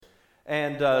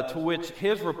And to which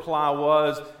his reply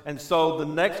was, and so the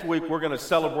next week we're going to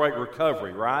celebrate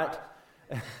recovery, right?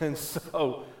 And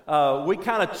so we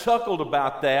kind of chuckled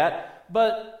about that.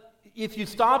 But if you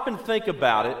stop and think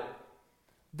about it,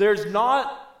 there's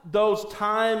not those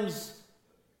times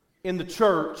in the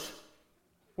church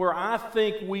where I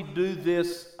think we do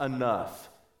this enough,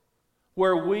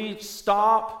 where we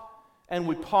stop and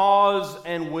we pause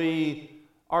and we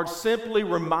are simply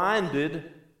reminded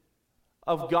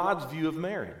of God's view of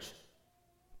marriage.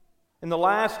 In the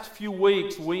last few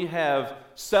weeks, we have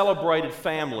celebrated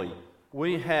family.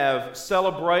 We have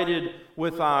celebrated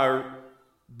with our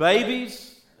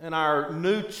babies and our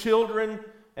new children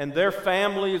and their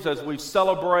families as we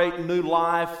celebrate new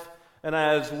life, and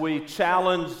as we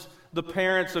challenged the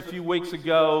parents a few weeks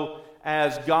ago,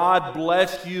 as God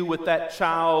blessed you with that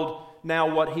child,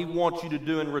 now what He wants you to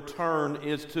do in return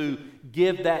is to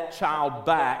give that child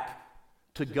back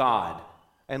to God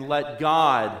and let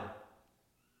God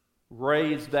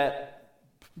raise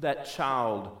that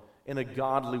child in a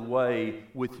godly way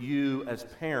with you as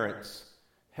parents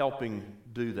helping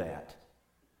do that.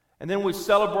 And then we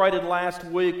celebrated last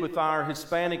week with our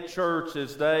Hispanic church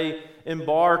as they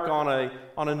embark on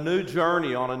a new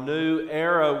journey, on a new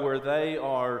era where they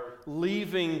are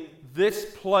leaving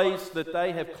this place that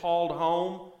they have called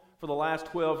home for the last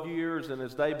 12 years, and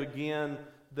as they begin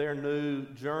their new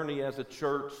journey as a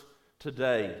church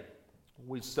today,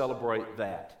 we celebrate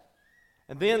that.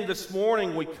 And then this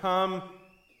morning we come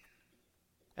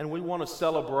and we want to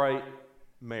celebrate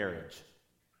marriage.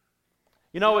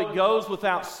 You know, it goes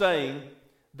without saying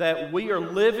that we are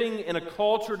living in a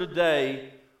culture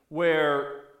today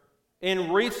where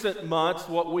in recent months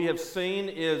what we have seen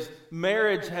is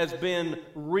marriage has been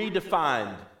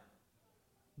redefined.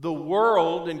 The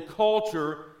world and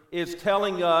culture is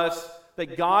telling us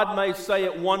that God may say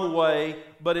it one way,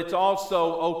 but it's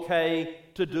also okay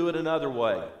to do it another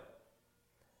way.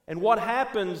 And what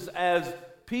happens as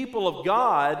people of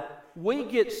God, we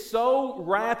get so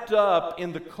wrapped up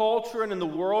in the culture and in the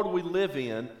world we live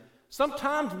in,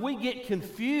 sometimes we get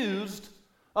confused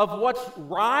of what's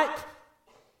right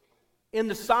in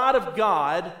the sight of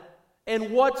God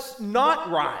and what's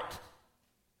not right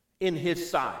in His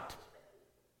sight.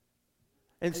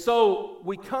 And so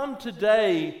we come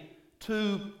today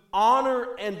to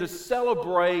honor and to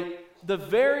celebrate the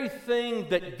very thing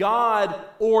that God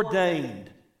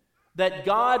ordained, that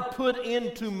God put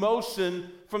into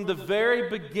motion from the very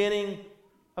beginning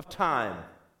of time.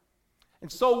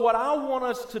 And so what I want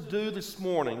us to do this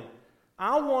morning,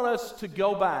 I want us to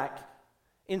go back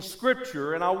in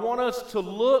Scripture and I want us to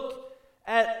look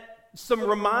at some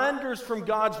reminders from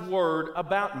God's Word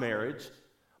about marriage.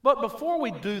 But before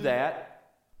we do that,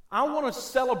 I want to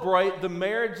celebrate the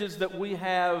marriages that we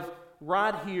have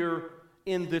right here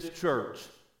in this church.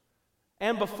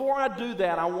 And before I do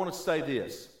that, I want to say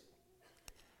this.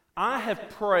 I have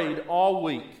prayed all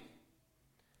week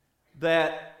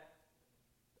that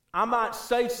I might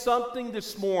say something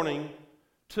this morning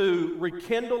to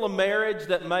rekindle a marriage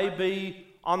that may be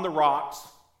on the rocks,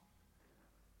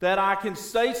 that I can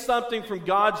say something from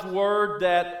God's Word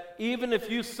that even if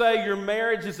you say your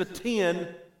marriage is a 10,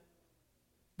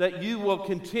 that you will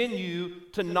continue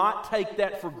to not take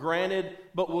that for granted,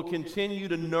 but will continue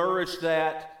to nourish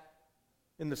that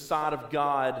in the sight of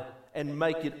God and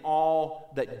make it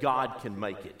all that God can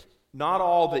make it. Not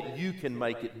all that you can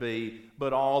make it be,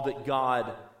 but all that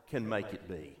God can make it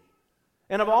be.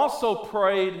 And I've also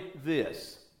prayed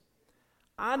this.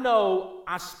 I know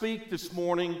I speak this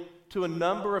morning to a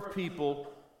number of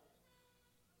people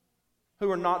who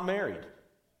are not married.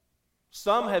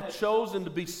 Some have chosen to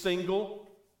be single,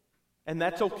 and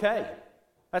that's okay.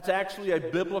 That's actually a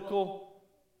biblical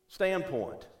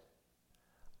standpoint.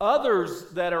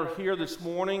 Others that are here this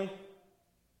morning,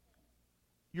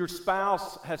 your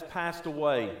spouse has passed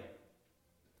away,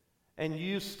 and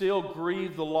you still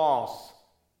grieve the loss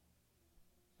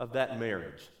of that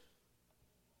marriage.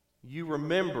 You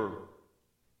remember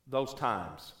those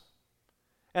times.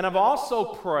 And I've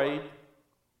also prayed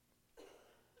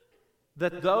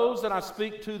that those that I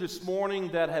speak to this morning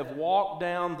that have walked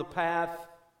down the path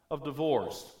of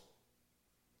divorce,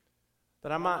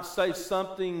 that I might say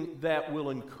something that will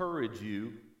encourage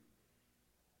you,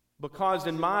 because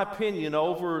in my opinion,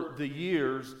 over the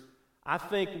years, I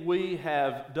think we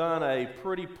have done a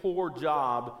pretty poor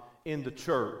job in the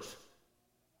church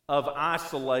of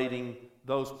isolating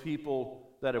those people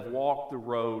that have walked the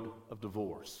road of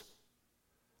divorce.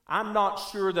 I'm not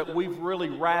sure that we've really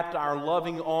wrapped our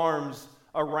loving arms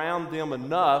around them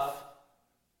enough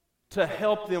to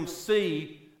help them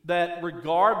see that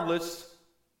regardless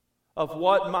of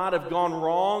what might have gone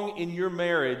wrong in your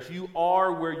marriage, you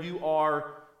are where you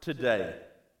are today.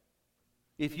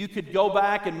 If you could go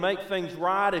back and make things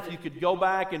right, if you could go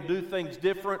back and do things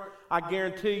different, I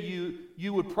guarantee you,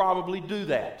 you would probably do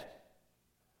that.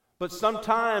 But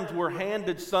sometimes we're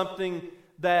handed something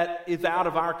that is out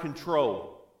of our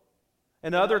control.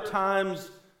 And other times,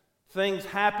 things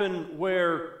happen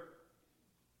where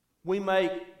we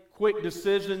make quick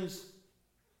decisions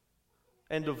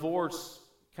and divorce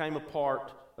came a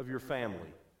part of your family.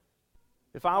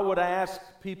 If I would ask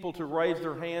people to raise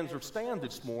their hands or stand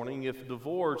this morning if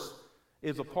divorce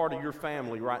is a part of your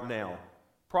family right now,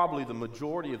 probably the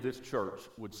majority of this church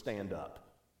would stand up.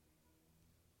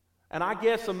 And I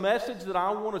guess a message that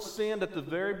I want to send at the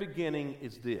very beginning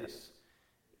is this.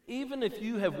 Even if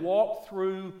you have walked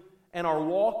through and are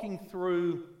walking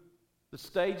through the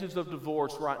stages of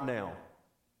divorce right now,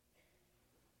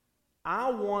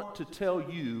 I want to tell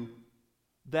you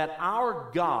that our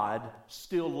God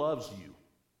still loves you.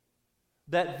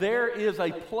 That there is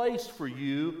a place for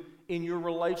you in your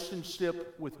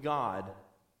relationship with God,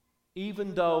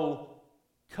 even though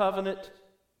covenant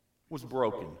was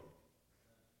broken.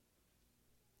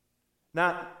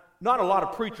 Now, not a lot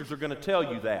of preachers are going to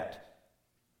tell you that.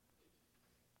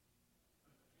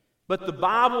 But the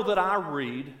Bible that I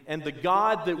read and the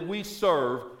God that we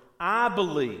serve, I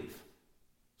believe,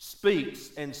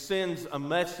 speaks and sends a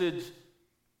message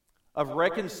of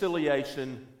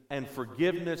reconciliation and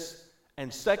forgiveness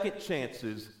and second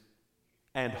chances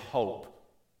and hope.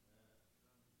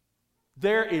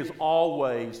 There is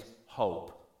always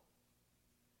hope.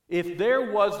 If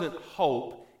there wasn't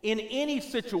hope in any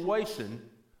situation,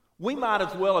 we might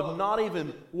as well have not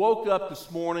even woke up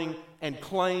this morning and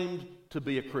claimed to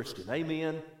be a Christian.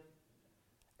 Amen?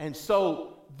 And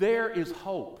so there is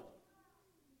hope.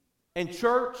 And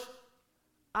church,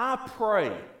 I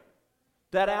pray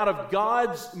that out of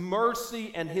God's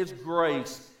mercy and His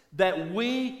grace, that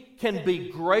we can be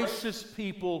gracious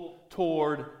people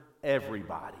toward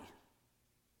everybody.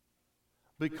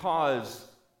 Because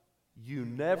you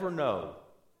never know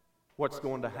what's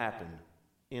going to happen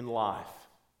in life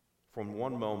from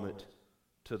one moment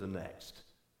to the next.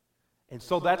 And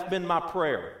so that's been my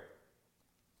prayer.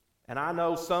 And I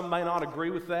know some may not agree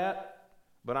with that,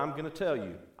 but I'm going to tell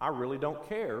you, I really don't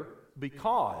care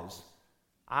because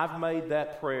I've made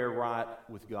that prayer right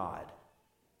with God.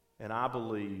 And I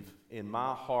believe in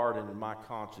my heart and in my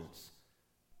conscience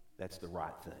that's the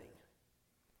right thing.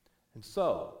 And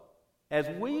so, as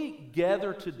we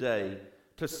gather today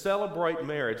to celebrate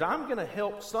marriage, I'm going to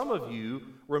help some of you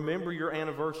remember your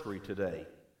anniversary today.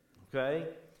 Okay?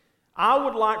 I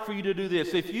would like for you to do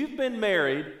this. If you've been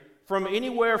married from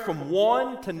anywhere from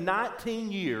 1 to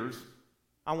 19 years,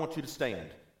 I want you to stand.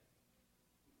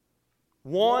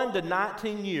 1 to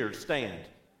 19 years, stand.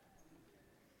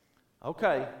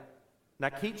 Okay, now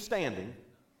keep standing.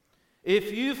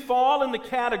 If you fall in the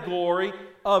category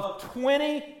of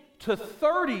 20 to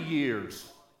 30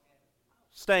 years,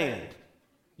 stand.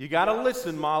 You got to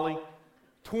listen, Molly.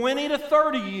 20 to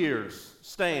 30 years,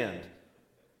 stand.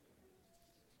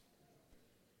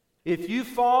 If you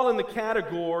fall in the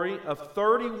category of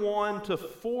 31 to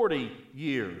 40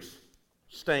 years,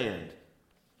 stand.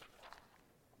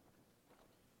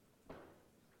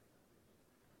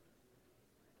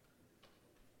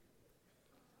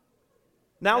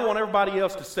 Now I want everybody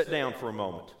else to sit down for a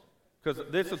moment, because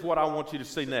this is what I want you to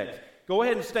see next. Go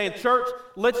ahead and stand. Church,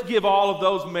 let's give all of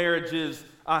those marriages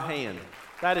a hand.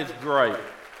 That is great.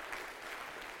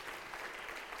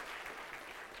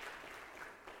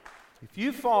 If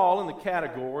you fall in the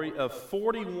category of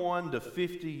 41 to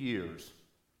 50 years,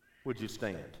 would you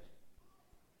stand?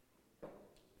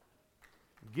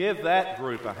 Give that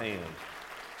group a hand.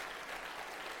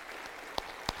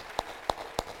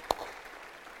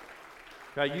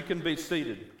 Okay, you can be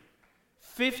seated.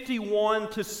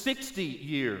 51 to 60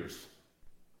 years.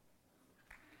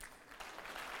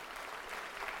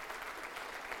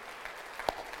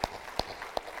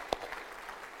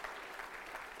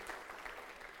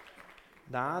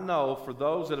 Now, I know for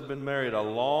those that have been married a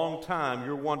long time,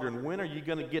 you're wondering, when are you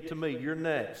going to get to me? You're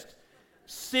next.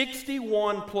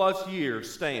 61 plus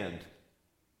years, stand.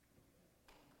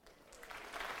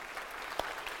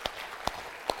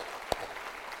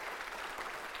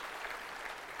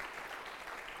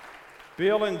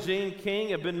 Bill and Jean King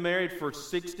have been married for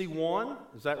 61.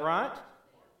 Is that right?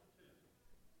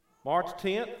 March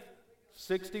 10th,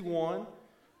 61.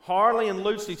 Harley and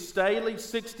Lucy Staley,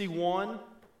 61.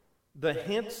 The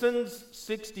Hensons,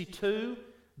 62.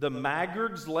 The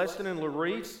Maggards, Leston and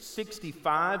Larice,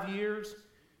 65 years.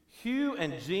 Hugh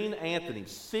and Jean Anthony,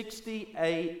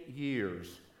 68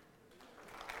 years.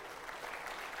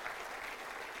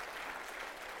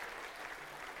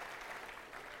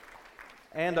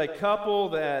 and a couple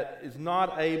that is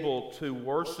not able to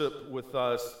worship with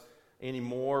us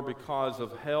anymore because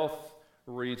of health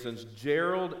reasons.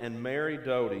 Gerald and Mary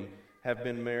Doty have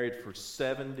been married for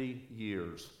 70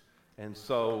 years. And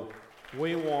so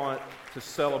we want to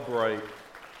celebrate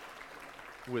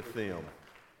with them.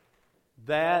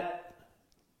 That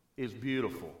is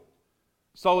beautiful.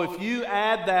 So if you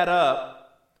add that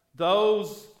up,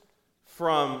 those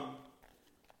from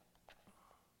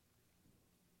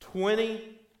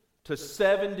 20 to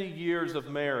 70 years of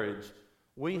marriage,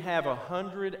 we have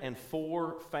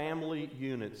 104 family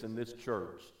units in this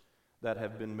church that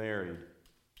have been married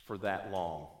for that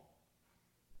long.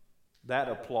 That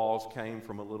applause came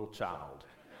from a little child.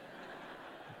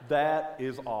 That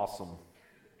is awesome.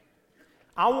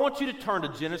 I want you to turn to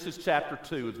Genesis chapter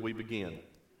 2 as we begin.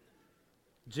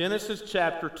 Genesis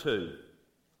chapter 2.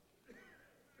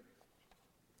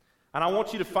 And I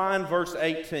want you to find verse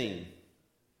 18.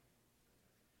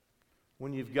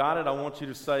 When you've got it, I want you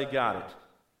to say, got it.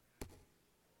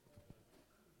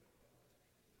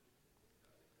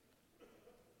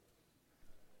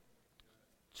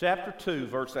 Chapter 2,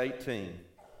 verse 18.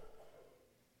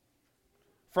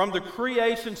 From the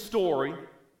creation story,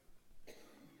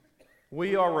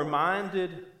 we are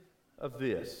reminded of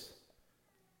this.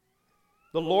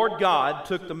 The Lord God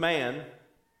took the man,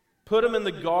 put him in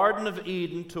the Garden of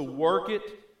Eden to work it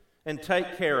and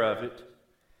take care of it.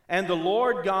 And the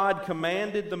Lord God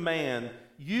commanded the man,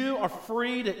 "You are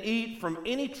free to eat from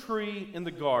any tree in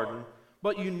the garden,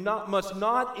 but you must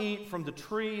not eat from the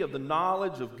tree of the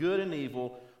knowledge of good and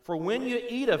evil, for when you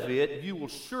eat of it, you will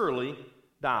surely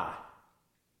die."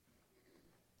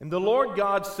 And the Lord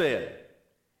God said,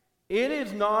 "It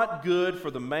is not good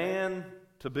for the man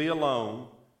to be alone,"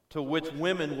 to which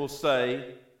women will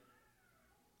say,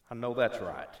 "I know that's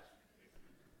right.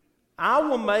 I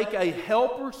will make a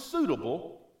helper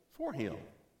suitable for him."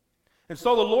 And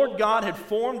so the Lord God had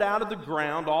formed out of the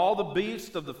ground all the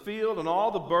beasts of the field and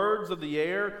all the birds of the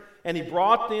air, and he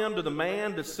brought them to the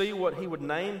man to see what he would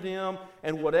name them.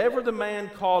 And whatever the man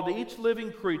called each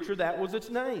living creature, that was its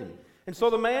name. And so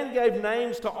the man gave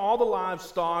names to all the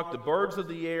livestock, the birds of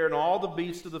the air, and all the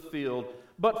beasts of the field.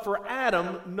 But for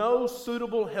Adam, no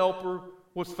suitable helper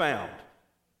was found.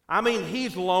 I mean,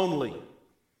 he's lonely.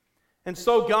 And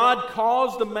so God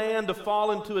caused the man to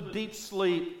fall into a deep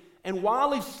sleep. And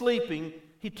while he's sleeping,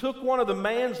 he took one of the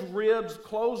man's ribs,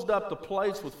 closed up the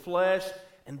place with flesh,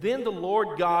 and then the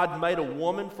Lord God made a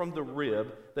woman from the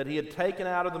rib that he had taken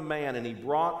out of the man, and he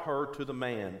brought her to the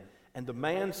man. And the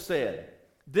man said,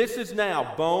 "This is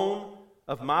now bone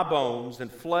of my bones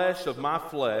and flesh of my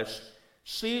flesh.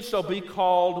 She shall be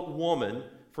called woman,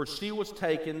 for she was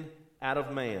taken out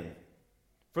of man.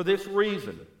 For this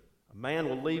reason, a man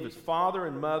will leave his father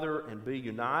and mother and be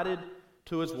united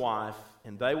to his wife,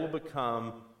 and they will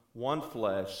become one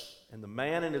flesh. And the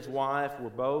man and his wife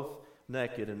were both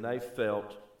naked, and they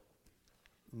felt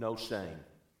no shame."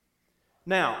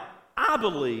 Now, I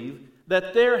believe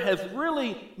that there has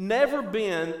really never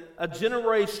been a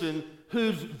generation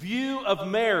whose view of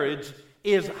marriage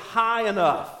is high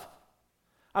enough.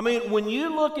 I mean, when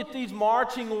you look at these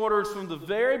marching orders from the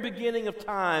very beginning of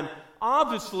time,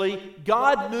 obviously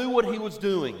God knew what he was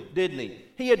doing, didn't he?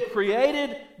 He had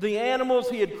created the animals,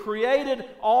 he had created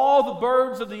all the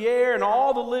birds of the air and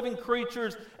all the living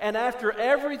creatures, and after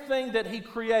everything that he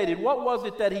created, what was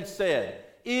it that he said?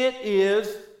 It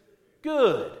is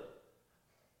good.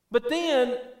 But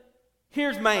then,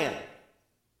 here's man.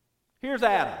 Here's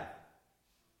Adam.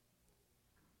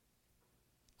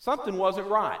 Something wasn't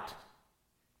right.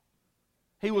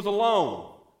 He was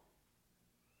alone.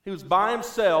 He was by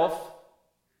himself.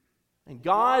 And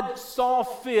God saw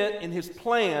fit in his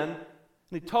plan. And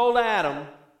he told Adam,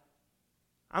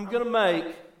 "I'm going to make,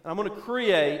 and I'm going to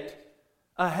create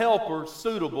a helper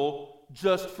suitable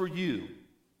just for you."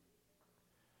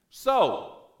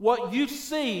 So, what you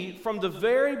see from the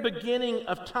very beginning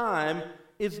of time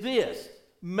is this.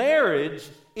 Marriage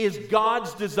is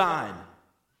God's design.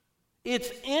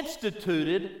 It's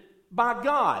instituted by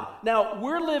God. Now,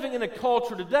 we're living in a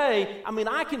culture today, I mean,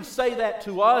 I can say that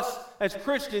to us as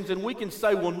Christians, and we can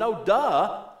say, well, no,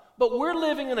 duh. But we're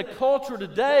living in a culture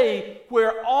today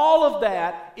where all of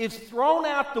that is thrown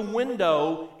out the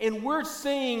window, and we're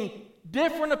seeing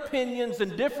different opinions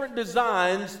and different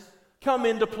designs come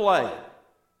into play.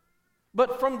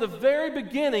 But from the very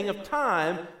beginning of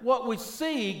time, what we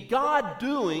see God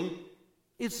doing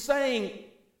is saying,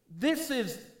 "This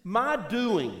is my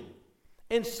doing."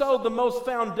 And so the most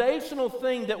foundational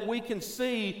thing that we can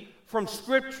see from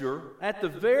Scripture at the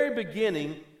very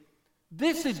beginning,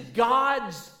 this is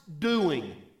God's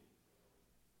doing.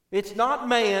 It's not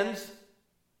man's.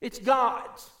 It's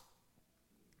God's.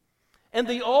 And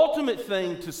the ultimate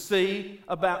thing to see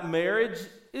about marriage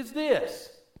is this,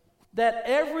 that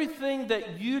everything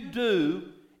that you do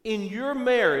in your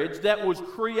marriage that was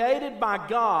created by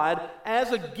God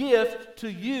as a gift to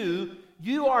you,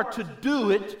 you are to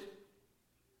do it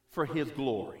for His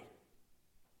glory.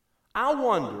 I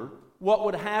wonder what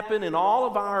would happen in all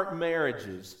of our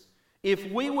marriages if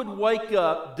we would wake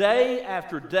up day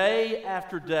after day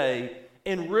after day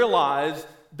and realize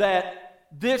that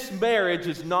this marriage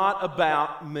is not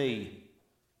about me.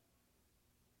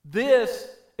 This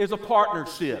is a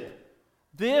partnership.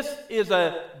 This is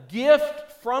a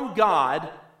gift from God,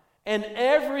 and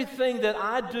everything that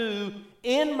I do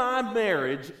in my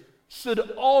marriage should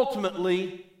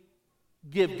ultimately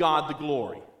give God the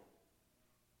glory.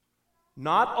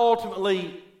 Not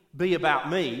ultimately be about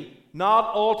me,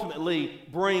 not ultimately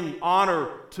bring honor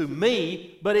to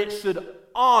me, but it should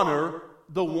honor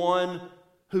the one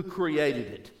who created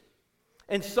it.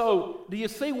 And so, do you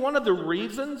see one of the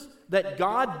reasons that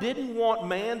God didn't want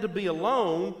man to be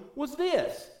alone was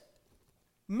this?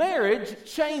 Marriage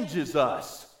changes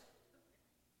us.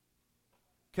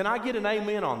 Can I get an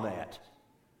amen on that?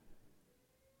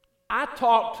 I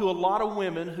talk to a lot of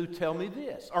women who tell me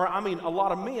this, a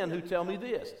lot of men who tell me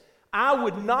this. I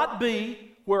would not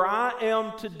be where I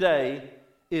am today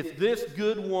if this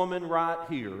good woman right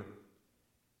here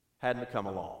hadn't come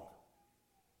along.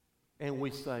 And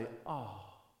we say, oh,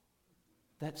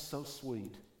 that's so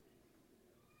sweet.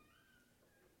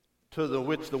 To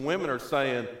which the women are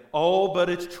saying, oh, but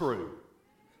it's true.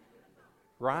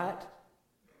 Right?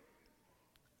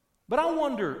 But I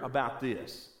wonder about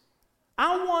this.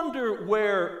 I wonder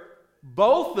where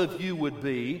both of you would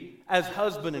be as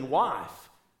husband and wife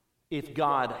if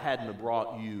God hadn't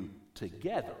brought you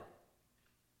together.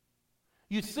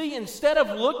 You see, instead of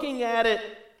looking at it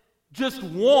just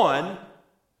one,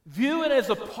 view it as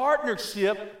a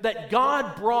partnership that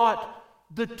God brought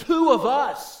the two of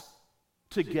us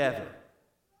together.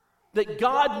 That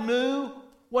God knew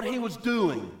what He was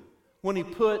doing when He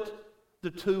put the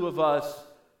two of us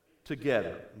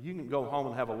together. You can go home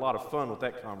and have a lot of fun with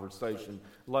that conversation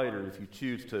later if you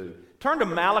choose to. Turn to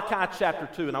Malachi chapter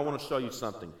 2, and I want to show you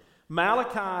something.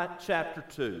 Malachi chapter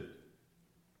 2.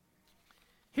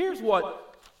 Here's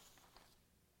what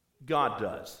God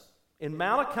does. In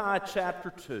Malachi chapter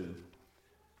 2,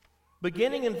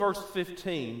 beginning in verse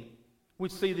 15, we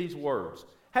see these words.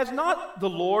 Has not the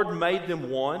Lord made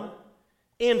them one?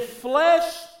 In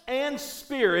flesh and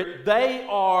spirit they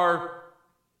are,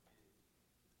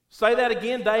 say that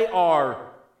again, they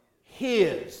are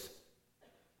His.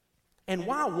 And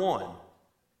why one?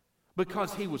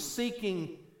 Because He was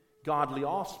seeking godly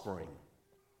offspring.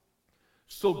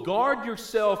 So guard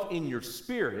yourself in your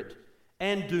spirit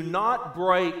and do not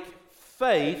break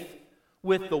faith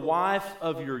with the wife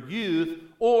of your youth,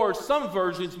 or some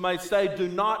versions may say, do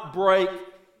not break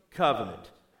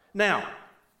covenant. Now,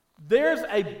 there's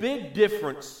a big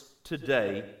difference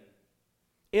today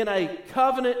in a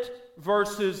covenant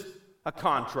versus a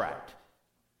contract.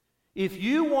 If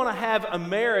you want to have a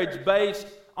marriage based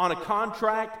on a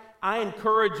contract, I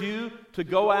encourage you to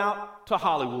go out to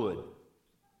Hollywood.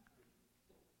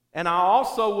 And I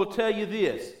also will tell you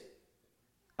this.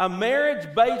 A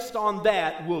marriage based on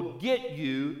that will get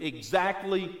you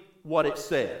exactly what it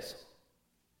says.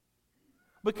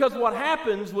 Because what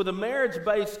happens with a marriage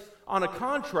based on a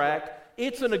contract,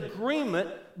 it's an agreement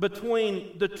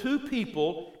between the two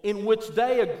people in which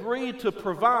they agree to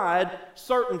provide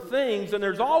certain things. And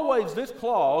there's always this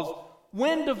clause,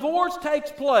 when divorce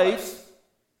takes place,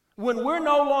 when we're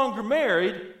no longer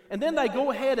married, and then they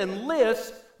go ahead and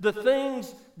list the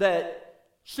things that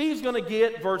she's going to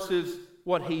get versus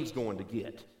what he's going to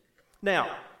get.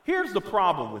 Now, here's the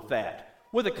problem with that.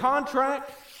 With a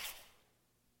contract,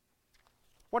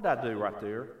 what did I do right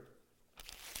there?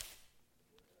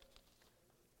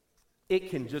 It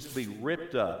can just be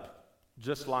ripped up,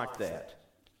 just like that.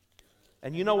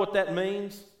 And you know what that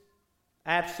means?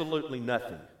 Absolutely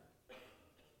nothing.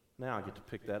 Now I get to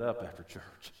pick that up after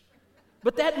church.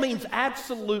 But that means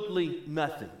absolutely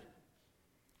nothing.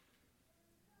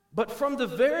 But from the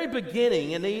very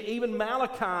beginning, and even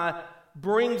Malachi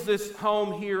brings this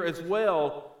home here as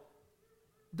well,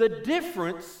 the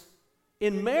difference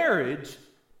in marriage,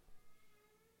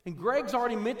 and Greg's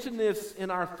already mentioned this in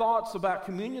our thoughts about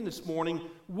communion this morning,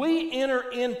 we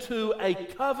enter into a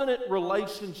covenant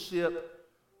relationship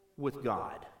with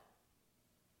God.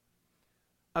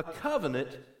 A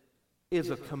covenant is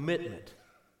a commitment.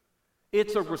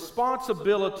 It's a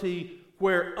responsibility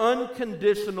where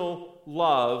unconditional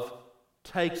love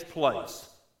takes place.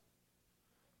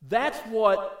 That's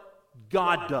what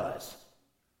God does.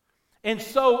 And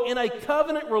so in a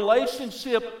covenant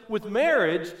relationship with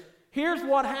marriage, here's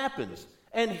what happens.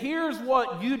 And here's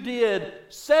what you did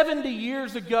 70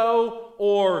 years ago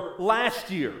or last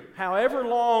year. However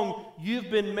long you've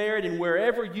been married and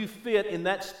wherever you fit in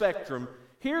that spectrum,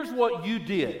 here's what you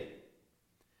did.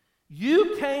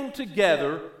 You came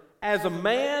together as a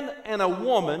man and a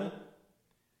woman,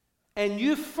 and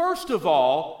you first of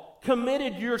all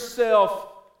committed yourself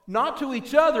not to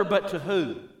each other, but to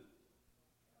who?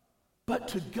 But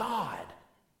to God.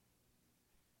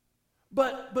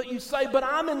 But you say, but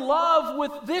I'm in love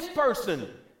with this person.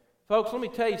 Folks, let me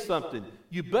tell you something.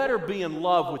 You better be in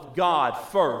love with God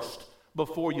first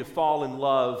before you fall in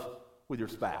love with your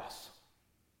spouse.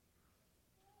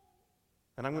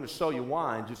 And I'm going to show you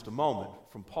why in just a moment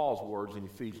from Paul's words in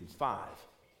Ephesians 5.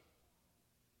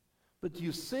 But do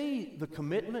you see the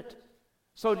commitment?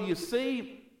 So do you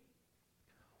see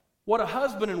what a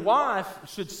husband and wife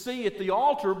should see at the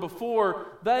altar before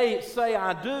they say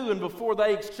I do and before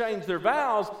they exchange their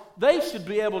vows? They should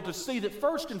be able to see that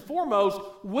first and foremost,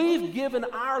 we've given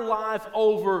our life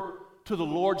over to the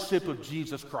lordship of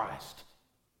Jesus Christ.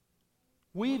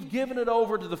 We've given it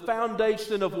over to the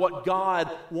foundation of what God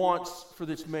wants for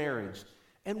this marriage.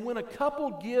 And when a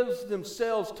couple gives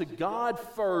themselves to God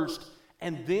first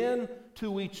and then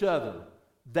to each other,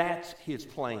 that's His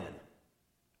plan.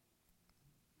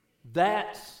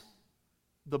 That's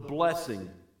the blessing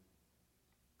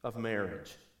of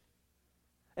marriage.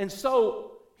 And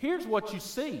so, here's what you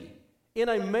see. In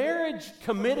a marriage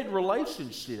committed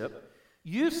relationship,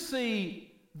 you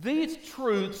see these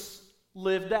truths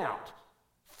lived out.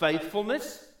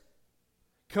 Faithfulness,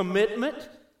 commitment,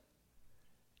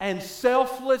 and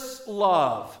selfless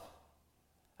love.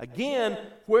 Again,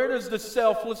 where does the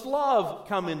selfless love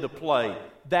come into play?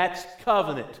 That's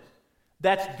covenant.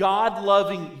 That's God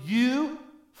loving you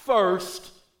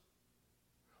first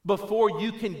before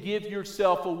you can give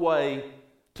yourself away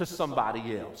to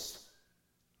somebody else.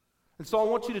 And so I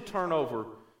want you to turn over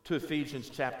to Ephesians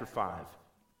chapter 5.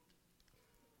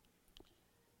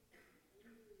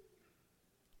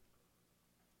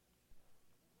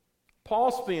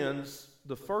 Paul spends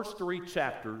the first 3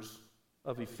 chapters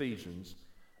of Ephesians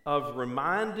of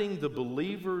reminding the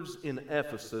believers in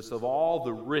Ephesus of all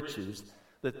the riches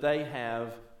that they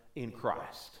have in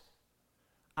Christ.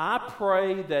 I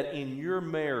pray that in your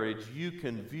marriage you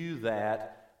can view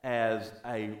that as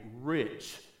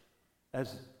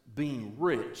being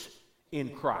rich in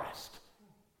Christ.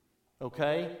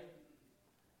 Okay?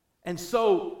 And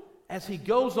so, as he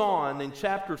goes on in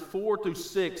chapters 4 through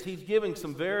 6, he's giving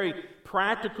some very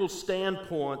practical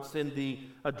standpoints in the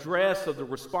address of the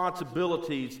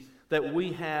responsibilities that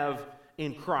we have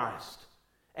in Christ.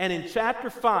 And in chapter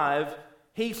 5,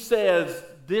 he says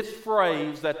this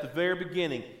phrase at the very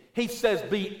beginning. He says,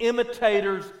 be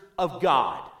imitators of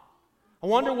God. I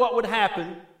wonder what would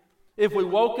happen if we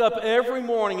woke up every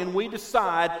morning and we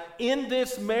decide in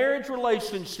this marriage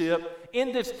relationship,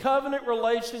 in this covenant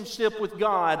relationship with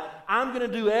God, I'm going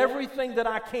to do everything that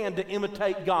I can to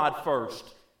imitate God first.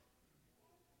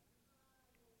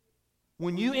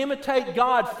 When you imitate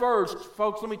God first,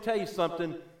 folks, let me tell you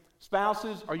something.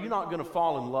 Spouses, are you not going to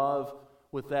fall in love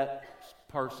with that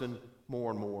person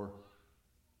more and more?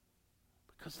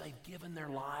 Because they've given their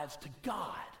lives to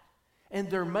God. And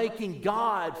they're making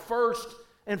God first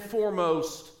and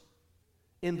foremost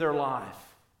in their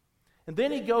life. And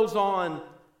then he goes on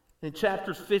in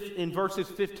verses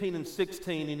 15 and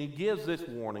 16, and he gives this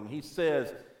warning. He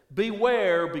says,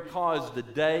 beware because the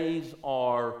days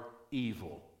are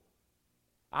evil.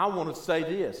 I want to say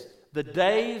this. The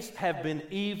days have been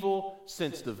evil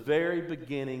since the very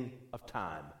beginning of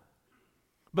time.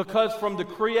 Because from the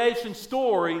creation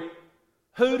story,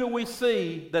 who do we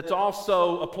see that's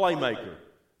also a playmaker?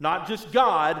 Not just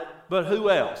God, but who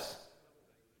else?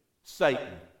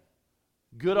 Satan.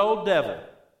 Good old devil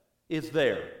is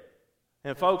there.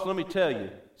 And folks, let me tell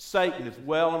you, Satan is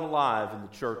well and alive in the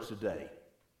church today.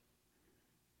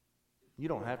 You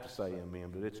don't have to say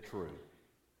amen, but it's true.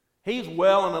 He's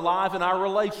well and alive in our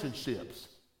relationships.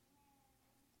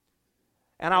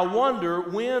 And I wonder,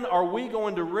 when are we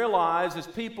going to realize as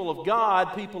people of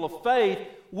God, people of faith,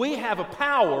 we have a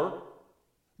power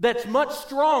that's much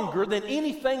stronger than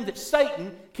anything that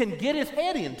Satan can get his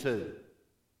head into.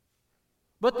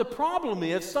 But the problem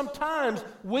is, sometimes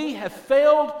we have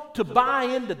failed to buy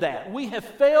into that. We have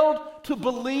failed to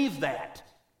believe that.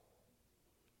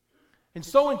 And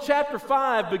so in chapter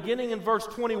 5, beginning in verse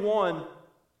 21,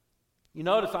 you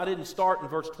notice I didn't start in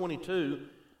verse 22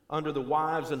 under the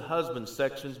wives and husbands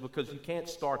sections because you can't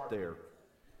start there.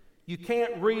 You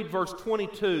can't read verse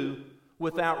 22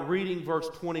 without reading verse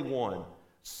 21.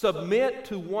 submit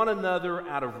to one another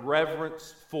out of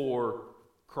reverence for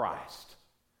Christ.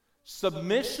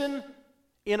 Submission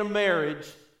in a marriage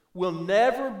will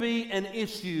never be an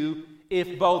issue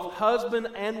if both husband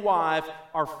and wife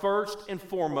are first and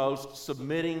foremost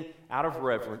submitting out of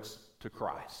reverence to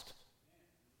Christ.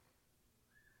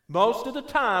 Most of the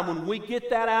time when we get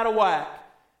that out of whack,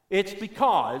 it's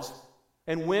because,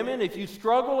 and women, if you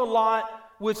struggle a lot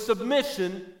with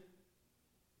submission,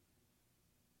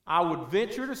 I would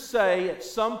venture to say at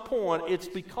some point it's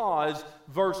because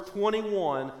verse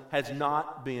 21 has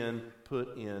not been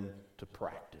put into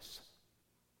practice.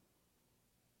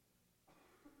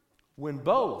 When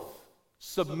both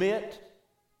submit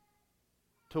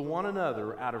to one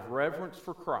another out of reverence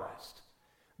for Christ,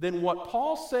 then what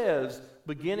Paul says,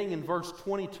 beginning in verse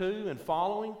 22 and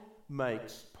following,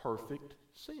 makes perfect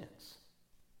sense.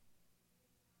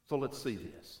 So let's see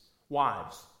this.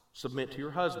 Wives, submit to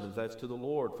your husbands, that's to the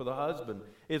Lord. For the husband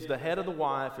is the head of the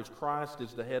wife as Christ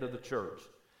is the head of the church.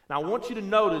 Now I want you to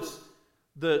notice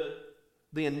the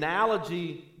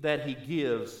analogy that he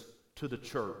gives to the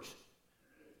church.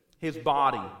 His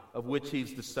body, of which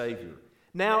he's the Savior.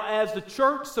 Now as the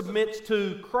church submits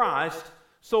to Christ,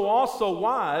 so also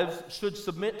wives should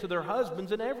submit to their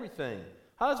husbands in everything.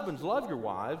 Husbands, love your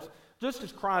wives, just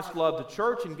as Christ loved the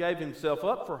church and gave himself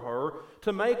up for her,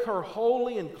 to make her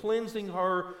holy and cleansing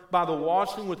her by the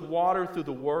washing with water through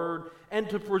the word, and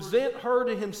to present her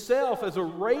to himself as a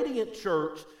radiant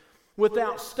church,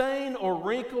 without stain or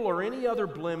wrinkle or any other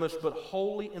blemish, but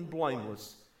holy and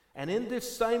blameless. And in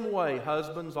this same way,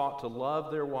 husbands ought to love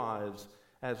their wives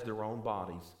as their own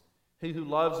bodies. He who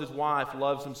loves his wife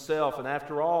loves himself, and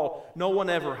after all, no one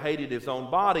ever hated his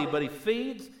own body, but he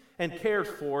feeds and cares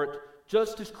for it,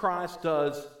 just as Christ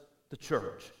does the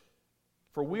church.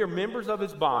 For we are members of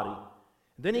his body.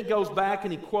 Then he goes back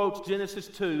and he quotes Genesis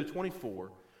 2:24.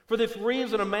 For this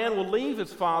reason, a man will leave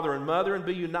his father and mother and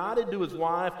be united to his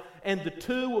wife, and the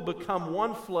two will become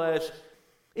one flesh.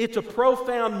 It's a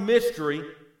profound mystery.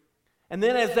 And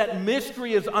then as that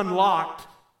mystery is unlocked,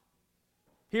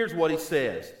 here's what he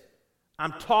says.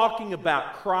 I'm talking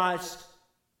about Christ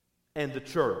and the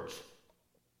church.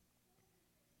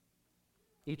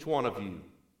 Each one of you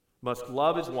must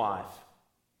love his wife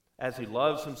as he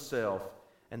loves himself,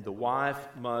 and the wife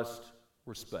must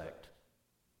respect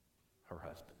her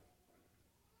husband.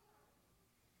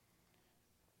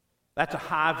 That's a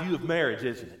high view of marriage,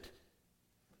 isn't it?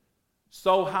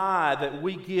 So high that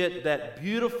we get that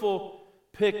beautiful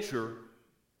picture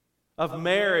of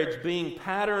marriage being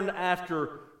patterned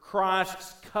after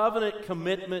Christ's covenant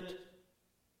commitment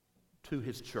to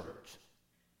his church.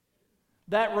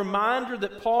 That reminder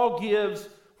that Paul gives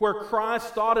where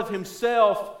Christ thought of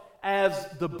himself as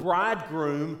the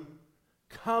bridegroom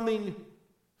coming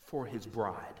for his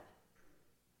bride,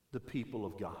 the people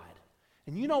of God.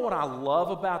 And you know what I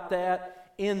love about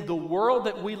that? In the world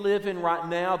that we live in right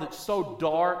now that's so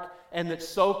dark and that's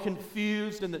so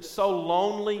confused and that's so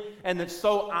lonely and that's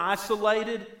so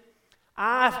isolated,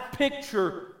 I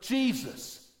picture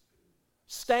Jesus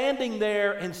standing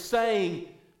there and saying,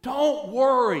 don't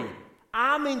worry,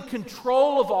 I'm in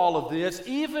control of all of this,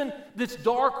 even this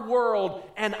dark world,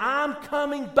 and I'm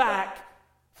coming back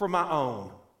for my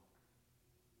own.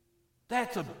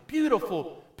 That's a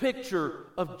beautiful picture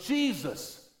of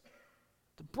Jesus,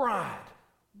 the bride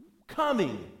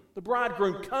coming, the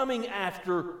bridegroom coming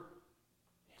after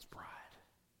his bride.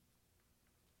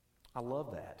 I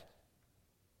love that.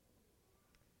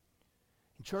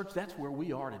 In church, that's where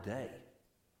we are today.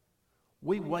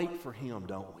 We wait for him,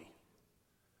 don't we?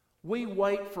 We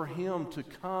wait for him to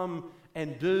come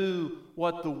and do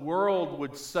what the world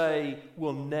would say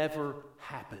will never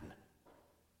happen.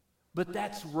 But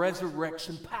that's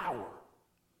resurrection power.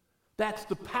 That's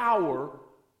the power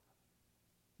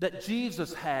that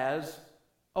Jesus has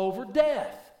over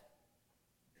death.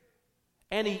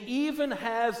 And he even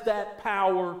has that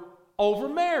power over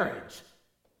marriage.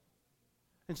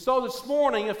 And so this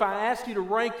morning, if I ask you to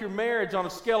rank your marriage on a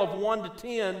scale of 1 to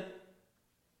 10,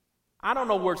 I don't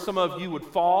know where some of you would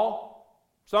fall.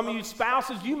 Some of you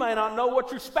spouses, you may not know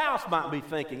what your spouse might be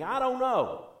thinking. I don't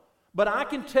know. But I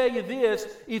can tell you this,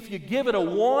 if you give it a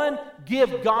 1,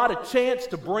 give God a chance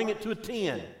to bring it to a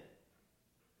 10.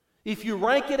 If you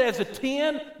rank it as a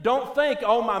 10, don't think,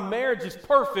 oh, my marriage is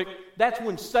perfect. That's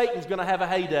when Satan's going to have a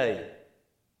heyday.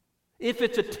 If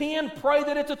it's a 10, pray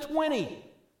that it's a 20.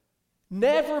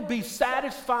 Never be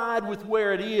satisfied with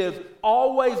where it is.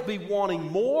 Always be wanting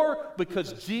more,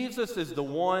 because Jesus is the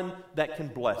one that can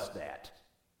bless that.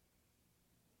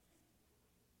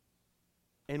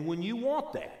 And when you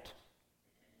want that,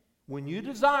 when you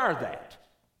desire that,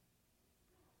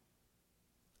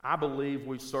 I believe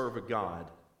we serve a God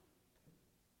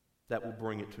that will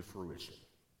bring it to fruition.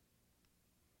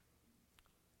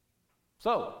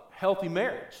 So, healthy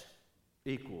marriage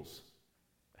equals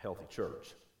a healthy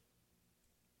church.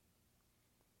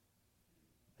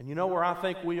 And you know where I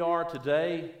think we are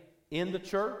today in the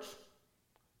church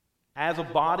as a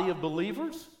body of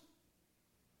believers?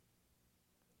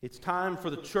 It's time for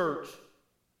the church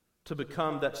to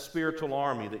become that spiritual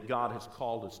army that God has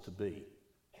called us to be.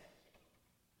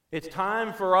 It's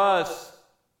time for us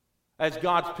as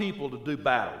God's people to do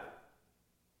battle.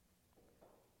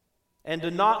 And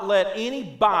to not let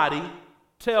anybody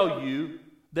tell you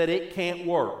that it can't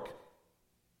work.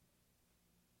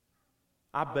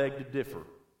 I beg to differ.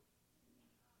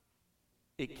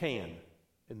 It can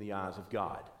in the eyes of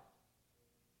God.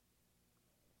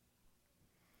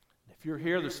 If you're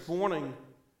here this morning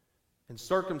and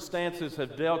circumstances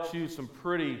have dealt you some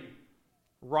pretty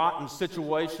rotten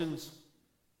situations,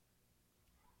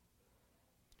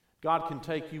 God can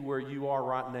take you where you are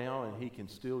right now and He can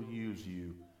still use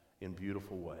you in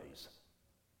beautiful ways.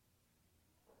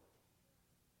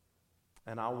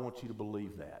 And I want you to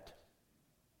believe that.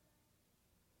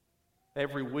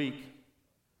 Every week,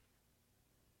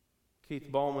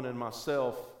 Keith Bowman and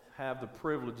myself have the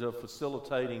privilege of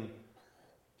facilitating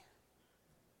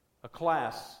a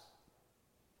class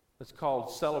that's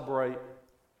called Celebrate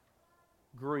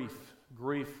Grief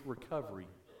Recovery,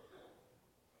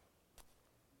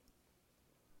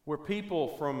 where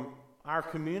people from our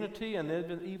community and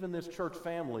even this church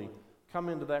family come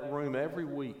into that room every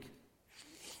week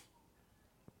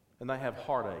and they have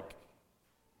heartache.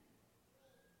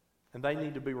 And they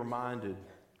need to be reminded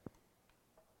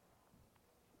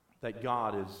that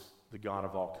God is the God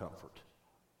of all comfort.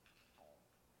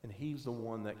 And He's the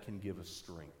one that can give us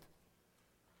strength.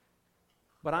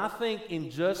 But I think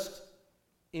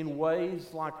in ways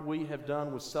like we have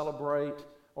done with Celebrate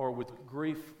or with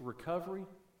Grief Recovery,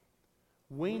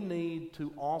 we need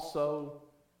to also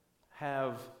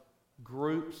have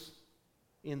groups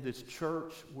in this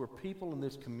church where people in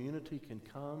this community can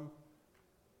come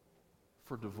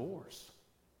for divorce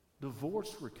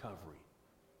recovery,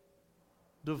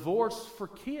 divorce for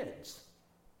kids,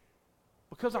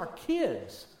 because our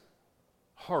kids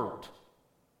hurt.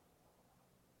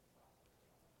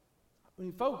 I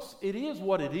mean, folks, it is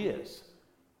what it is.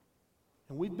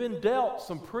 And we've been dealt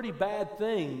some pretty bad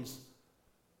things,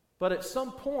 but at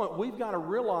some point we've got to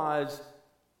realize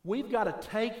we've got to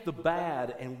take the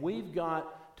bad and we've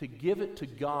got to give it to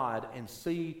God and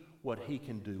see what He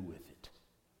can do with it.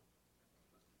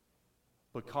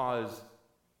 Because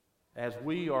as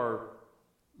we are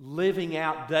living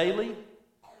out daily,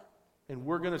 and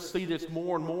we're going to see this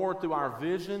more and more through our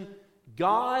vision,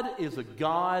 God is a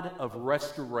God of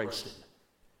restoration.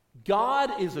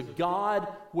 God is a God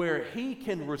where He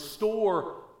can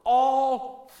restore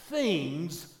all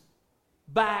things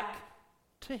back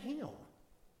to Him.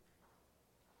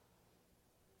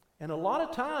 And a lot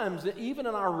of times, even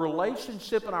in our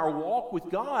relationship and our walk with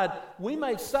God, we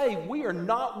may say we are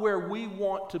not where we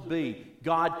want to be.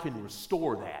 God can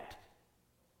restore that.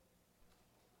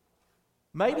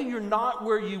 Maybe you're not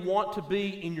where you want to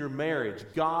be in your marriage.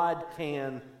 God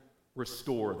can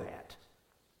restore that.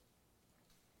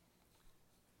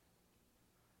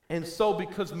 And so,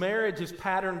 because marriage is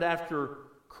patterned after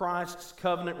Christ's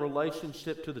covenant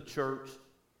relationship to the church,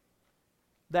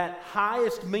 that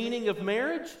highest meaning of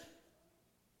marriage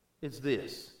is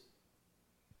this.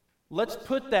 Let's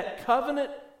put that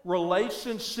covenant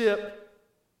relationship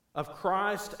of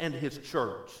Christ and His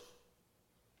church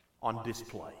on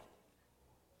display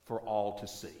for all to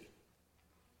see,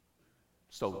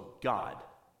 so God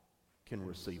can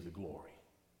receive the glory.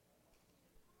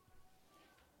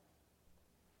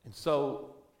 And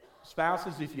so,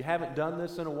 spouses, if you haven't done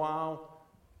this in a while,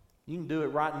 you can do it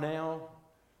right now.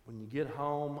 When you get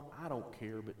home, I don't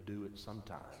care, but do it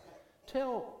sometime.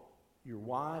 Tell your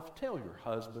wife, tell your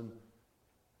husband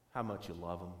how much you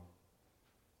love them.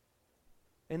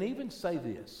 And even say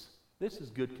this. This is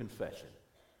good confession.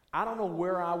 I don't know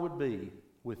where I would be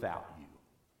without you.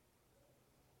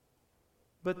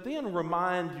 But then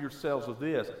remind yourselves of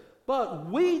this. But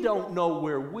we don't know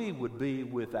where we would be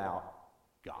without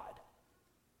God.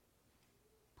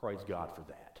 Praise God for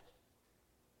that.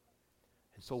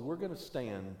 And so we're going to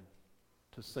stand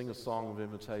to sing a song of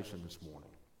invitation this morning.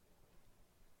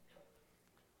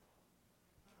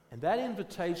 And that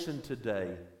invitation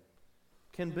today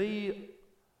can be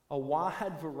a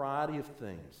wide variety of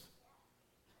things.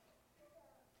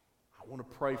 I want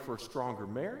to pray for a stronger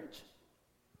marriage.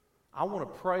 I want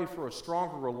to pray for a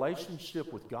stronger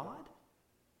relationship with God.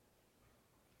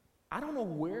 I don't know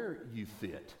where you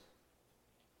fit.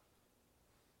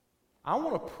 I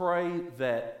want to pray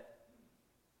that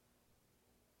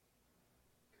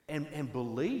and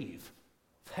believe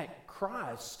that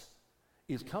Christ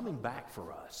is coming back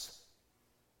for us.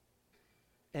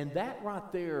 And that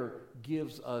right there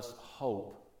gives us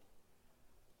hope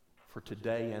for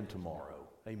today and tomorrow.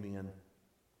 Amen.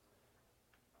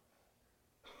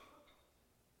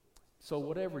 So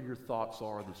whatever your thoughts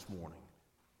are this morning,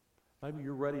 maybe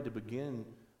you're ready to begin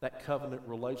that covenant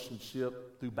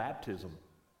relationship through baptism,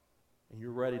 and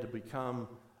you're ready to become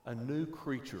a new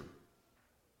creature,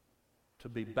 to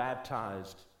be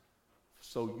baptized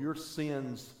so your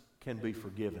sins can be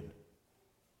forgiven.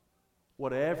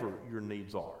 Whatever your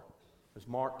needs are, as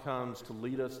Mark comes to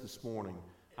lead us this morning,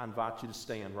 I invite you to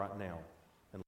stand right now.